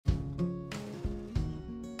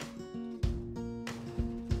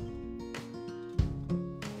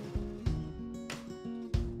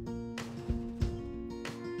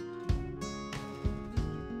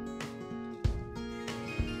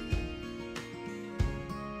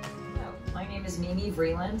name is Mimi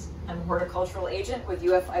Vreeland. I'm a horticultural agent with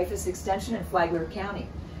UF IFAS Extension in Flagler County.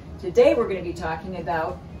 Today we're going to be talking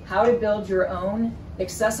about how to build your own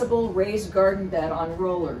accessible raised garden bed on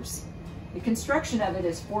rollers. The construction of it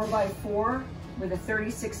is 4x4 with a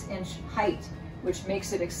 36-inch height, which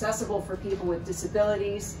makes it accessible for people with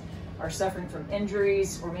disabilities, are suffering from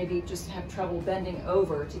injuries, or maybe just have trouble bending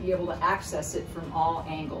over to be able to access it from all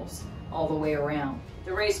angles, all the way around.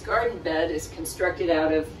 The raised garden bed is constructed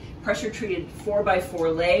out of pressure-treated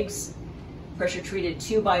 4x4 legs, pressure-treated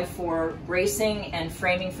 2x4 bracing and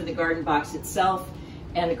framing for the garden box itself.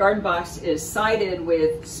 And the garden box is sided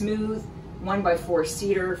with smooth 1x4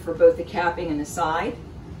 cedar for both the capping and the side.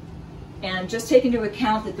 And just take into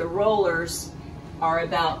account that the rollers are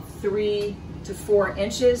about 3 to 4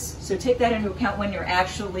 inches. So take that into account when you're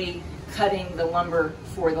actually cutting the lumber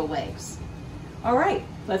for the legs. All right,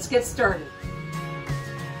 let's get started.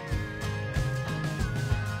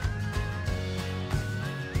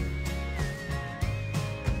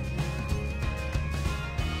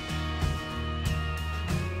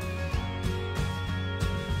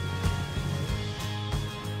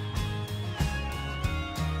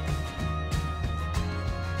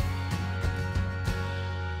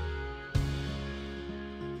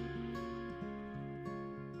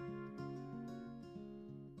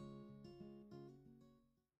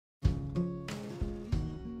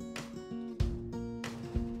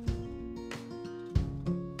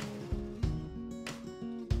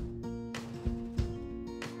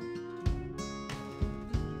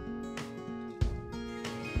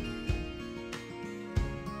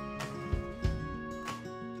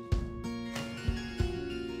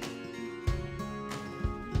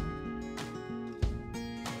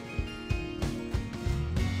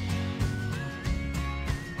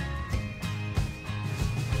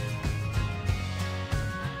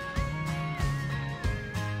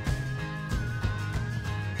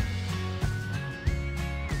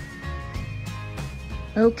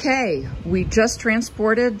 Okay, we just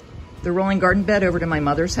transported the rolling garden bed over to my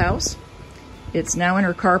mother's house. It's now in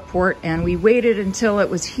her carport, and we waited until it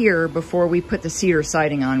was here before we put the cedar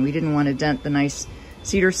siding on. We didn't want to dent the nice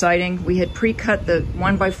cedar siding. We had pre-cut the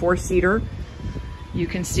 1x4 cedar. You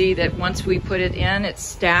can see that once we put it in, it's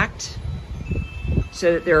stacked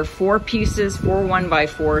so that there are 4 pieces, 4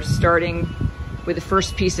 1x4s, starting with the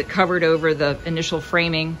first piece that covered over the initial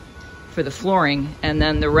framing for the flooring, and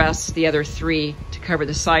then the rest, the other 3, to cover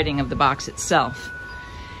the siding of the box itself.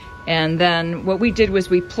 And then what we did was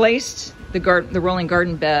we placed the rolling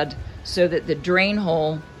garden bed so that the drain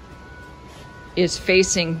hole is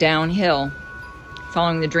facing downhill,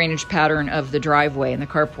 following the drainage pattern of the driveway in the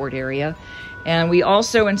carport area. And we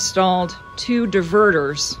also installed 2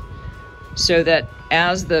 diverters so that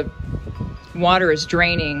as the water is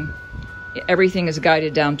draining, everything is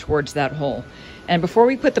guided down towards that hole. And before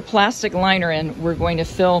we put the plastic liner in, we're going to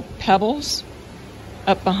fill pebbles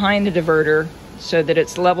up behind the diverter so that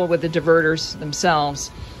it's level with the diverters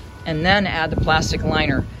themselves, and then add the plastic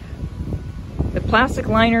liner. The plastic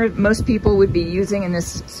liner most people would be using in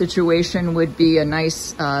this situation would be a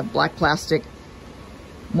nice black plastic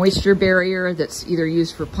moisture barrier that's either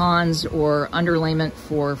used for ponds or underlayment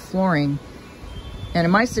for flooring. And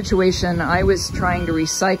in my situation, I was trying to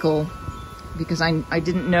recycle because I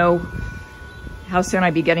didn't know how soon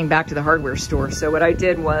I'd be getting back to the hardware store. So what I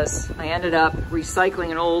did was I ended up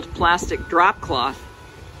recycling an old plastic drop cloth.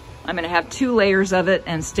 I'm gonna have 2 layers of it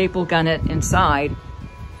and staple gun it inside.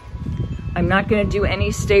 I'm not gonna do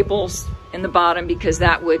any staples in the bottom because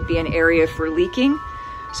that would be an area for leaking.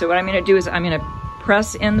 So what I'm gonna do is I'm gonna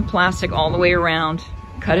press in the plastic all the way around,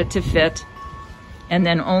 cut it to fit, and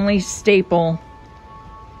then only staple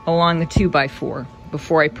along the 2x4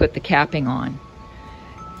 before I put the capping on.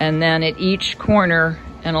 And then at each corner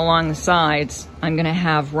and along the sides, I'm gonna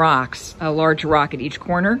have rocks, a large rock at each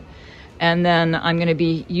corner. And then I'm gonna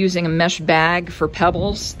be using a mesh bag for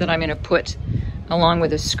pebbles that I'm gonna put along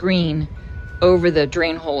with a screen over the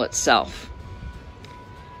drain hole itself.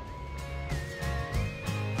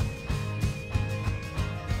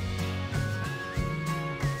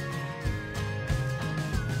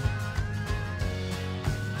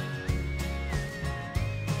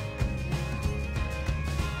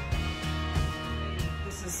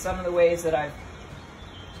 Some of the ways that I've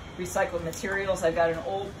recycled materials. I've got an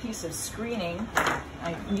old piece of screening.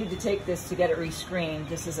 I need to take this to get it rescreened.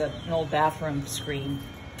 This is an old bathroom screen,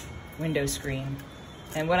 window screen.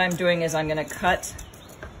 And what I'm doing is I'm gonna cut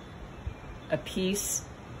a piece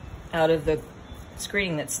out of the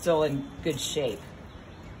screening that's still in good shape.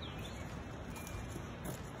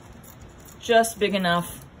 Just big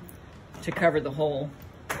enough to cover the hole,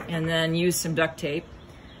 and then use some duct tape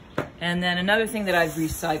And then another thing that I've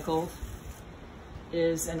recycled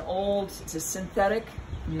is it's a synthetic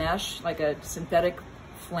mesh, like a synthetic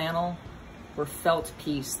flannel or felt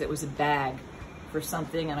piece that was a bag for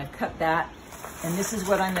something, and I've cut that. And this is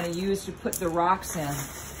what I'm going to use to put the rocks in.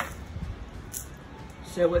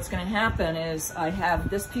 So what's going to happen is I have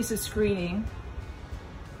this piece of screening,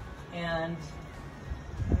 and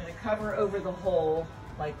I'm going to cover over the hole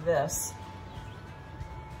like this,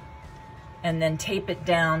 and then tape it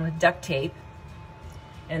down with duct tape.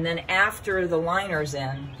 And then after the liner's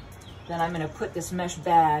in, then I'm going to put this mesh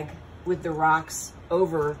bag with the rocks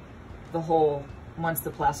over the hole once the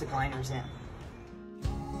plastic liner's in.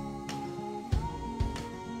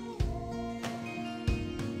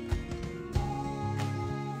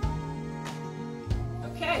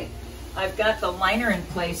 Okay, I've got the liner in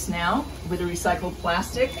place now with the recycled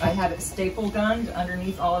plastic. I have it staple gunned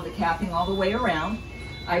underneath all of the capping all the way around.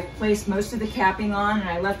 I've placed most of the capping on, and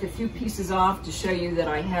I left a few pieces off to show you that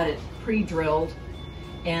I had it pre-drilled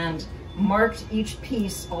and marked each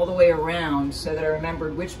piece all the way around so that I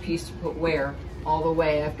remembered which piece to put where all the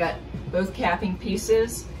way. I've got both capping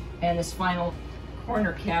pieces and this final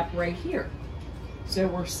corner cap right here. So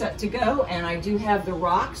we're set to go, and I do have the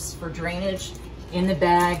rocks for drainage in the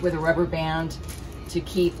bag with a rubber band to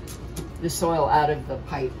keep the soil out of the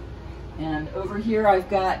pipe. And over here I've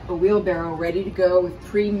got a wheelbarrow ready to go with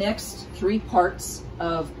pre-mixed 3 parts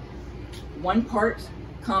of 1 part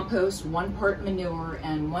compost, 1 part manure,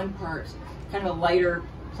 and 1 part kind of a lighter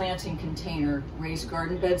planting container, raised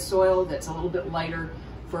garden bed soil that's a little bit lighter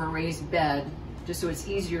for a raised bed, just so it's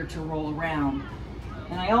easier to roll around.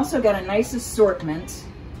 And I also got a nice assortment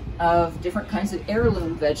of different kinds of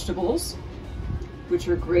heirloom vegetables, which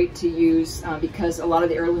are great to use because a lot of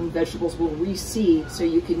the heirloom vegetables will reseed, so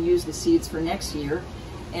you can use the seeds for next year.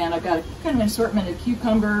 And I've got a kind of an assortment of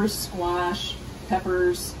cucumbers, squash,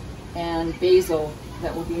 peppers, and basil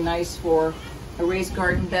that will be nice for a raised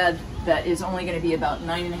garden bed that is only going to be about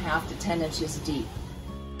 9.5 to 10 inches deep.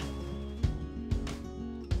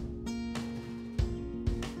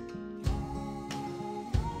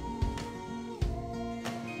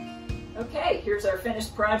 Okay, here's our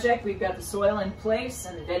finished project. We've got the soil in place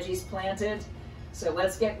and the veggies planted, so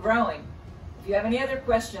let's get growing. If you have any other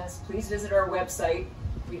questions, please visit our website.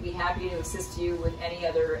 We'd be happy to assist you with any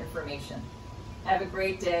other information. Have a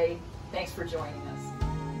great day. Thanks for joining us.